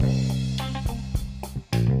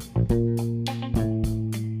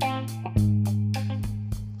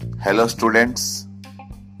Hello students,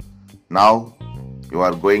 now you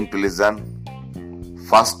are going to listen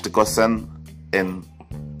first question in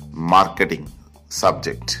marketing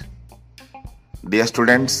subject. Dear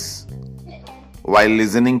students, while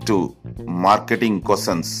listening to marketing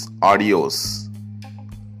questions audios,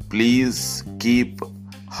 please keep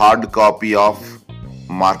hard copy of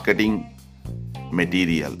marketing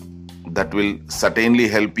material. That will certainly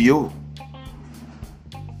help you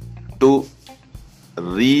to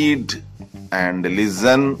read and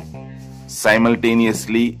listen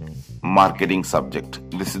simultaneously marketing subject.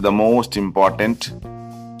 This is the most important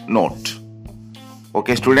note.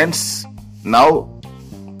 Okay students, now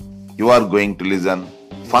you are going to listen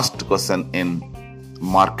first question in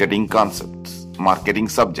marketing concepts, marketing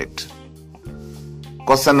subject.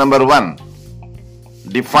 Question number 1.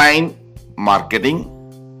 Define marketing.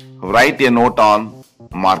 Write a note on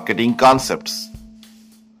marketing concepts.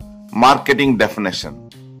 Marketing definition.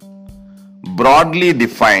 Broadly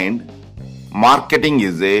defined, marketing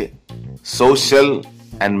is a social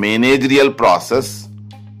and managerial process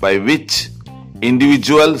by which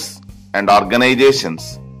individuals and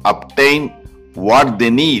organizations obtain what they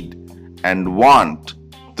need and want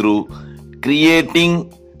through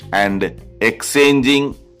creating and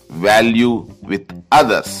exchanging value with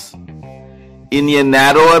others. In a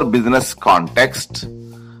narrower business context,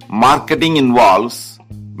 marketing involves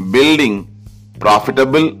building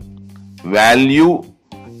profitable, value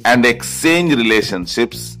and exchange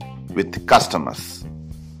relationships with customers.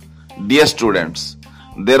 Dear students,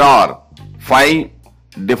 there are 5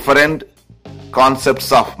 different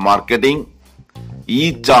concepts of marketing,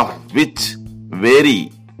 each of which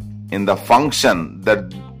vary in the function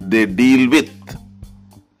that they deal with.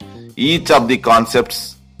 Each of the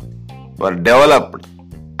concepts were developed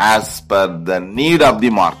as per the need of the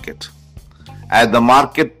market. As the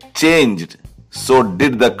market changed, so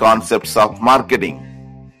did the concepts of marketing.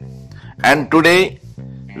 And today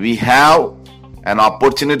we have an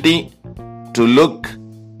opportunity to look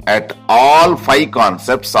at all 5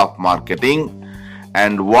 concepts of marketing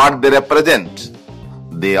and what they represent.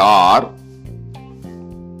 They are: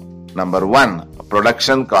 number 1,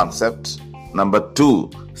 production concept; number 2,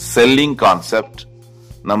 selling concept;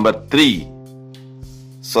 number 3,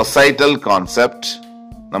 societal concept;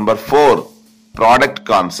 number 4, product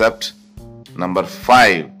concept; number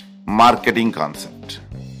 5, marketing concept.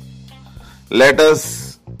 Let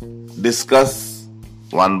us discuss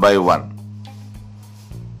one by one.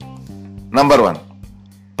 Number 1,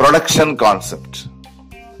 production concept.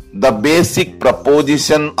 The basic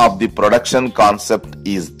proposition of the production concept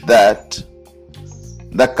is that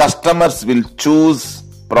the customers will choose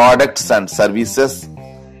products and services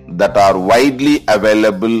that are widely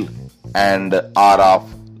available and are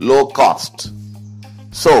of low cost.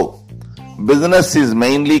 So, business is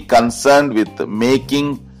mainly concerned with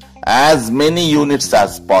making as many units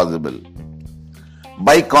as possible.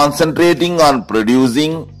 By concentrating on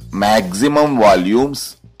producing maximum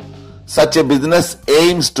volumes, such a business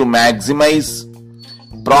aims to maximize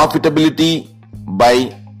profitability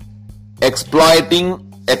by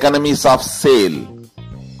exploiting economies of scale.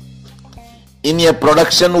 In a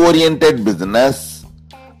production-oriented business,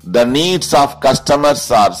 the needs of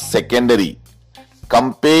customers are secondary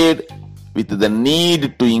compared with the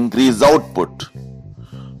need to increase output.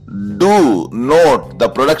 Do note the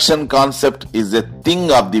production concept is a thing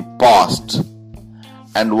of the past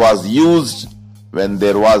and was used when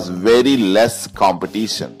there was very less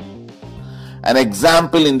competition. An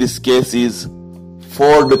example in this case is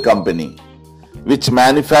Ford Company, which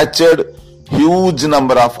manufactured huge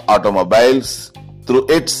number of automobiles through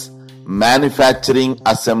its manufacturing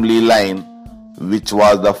assembly line, which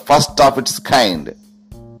was the first of its kind.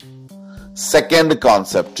 Second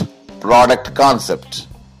concept, product concept.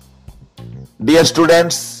 Dear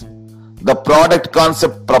students, the product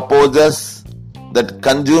concept proposes that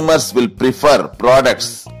consumers will prefer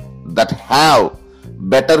products that have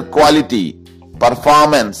better quality,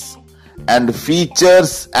 performance and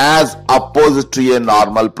features as opposed to a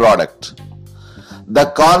normal product. The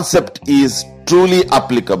concept is truly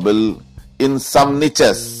applicable in some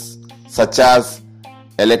niches such as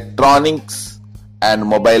electronics and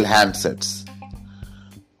mobile handsets.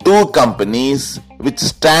 2 companies which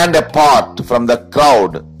stand apart from the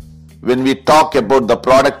crowd when we talk about the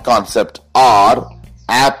product concept are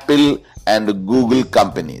Apple and Google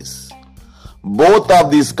companies. Both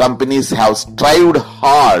of these companies have strived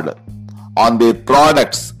hard on their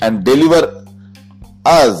products and deliver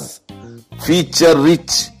us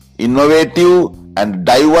feature-rich, innovative and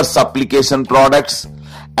diverse application products,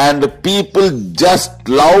 and people just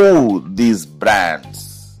love these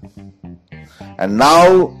brands. And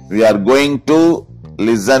now we are going to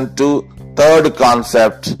listen to third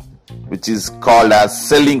concept, which is called as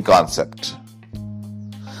selling concept.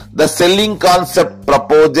 The selling concept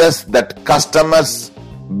proposes that customers,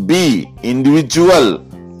 be individual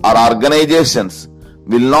or organizations,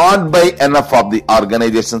 will not buy enough of the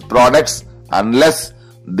organization's products unless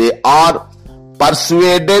they are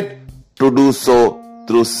persuaded to do so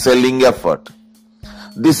through selling effort.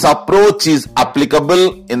 This approach is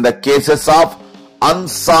applicable in the cases of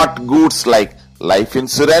unsought goods like life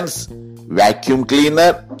insurance, vacuum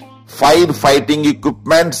cleaner, firefighting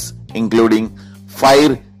equipments, including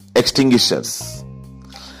fire extinguishers.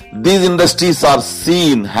 These industries are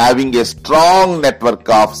seen having a strong network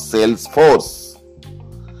of sales force.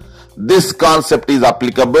 This concept is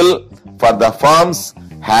applicable for the firms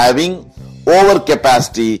having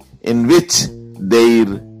overcapacity, in which their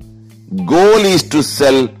goal is to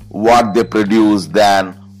sell what they produce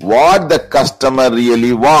than what the customer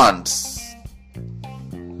really wants.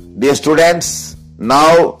 Dear students,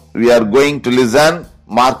 now we are going to listen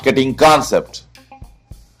marketing concept.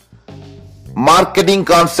 Marketing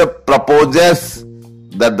concept proposes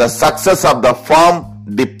that the success of the firm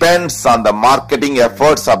depends on the marketing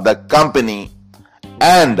efforts of the company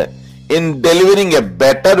and in delivering a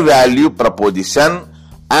better value proposition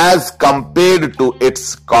as compared to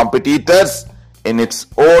its competitors in its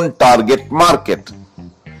own target market.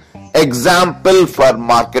 Example for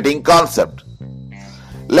marketing concept.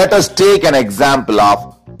 Let us take an example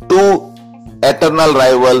of two eternal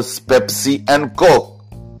rivals, Pepsi and Coke.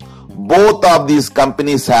 Both of these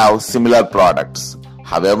companies have similar products.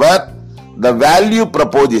 However, the value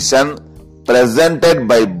proposition presented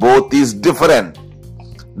by both is different.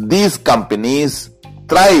 These companies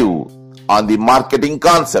thrive on the marketing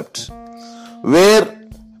concept, where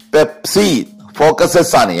Pepsi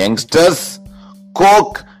focuses on youngsters,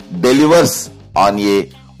 Coke delivers on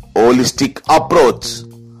a holistic approach.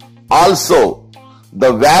 Also,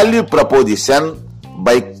 the value proposition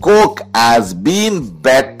by Coke has been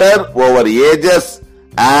better over ages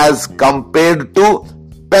as compared to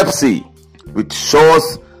Pepsi, which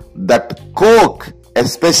shows that Coke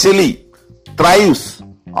especially thrives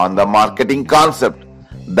on the marketing concept.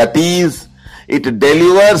 That is, it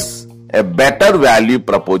delivers a better value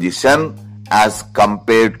proposition as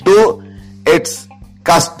compared to its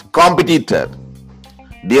competitor.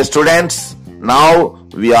 Dear students, now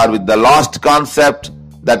we are with the last concept,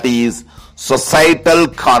 that is societal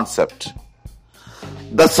concept.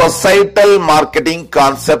 The societal marketing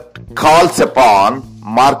concept calls upon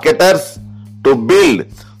marketers to build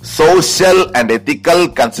social and ethical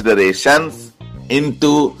considerations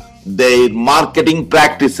into their marketing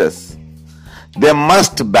practices. They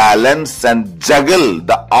must balance and juggle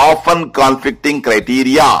the often conflicting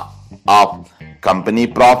criteria of company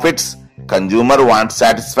profits, consumer want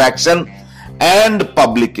satisfaction, and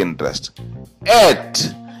public interest.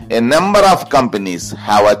 Yet, a number of companies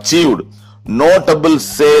have achieved notable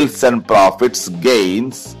sales and profits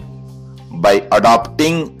gains by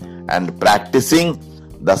adopting and practicing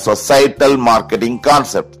the societal marketing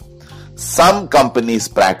concept. Some companies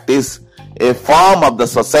practice a form of the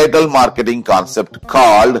societal marketing concept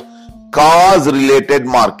called cause-related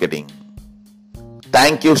marketing.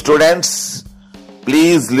 Thank you, students.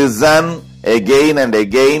 Please listen again and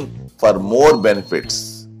again for more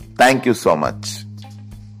benefits. Thank you so much.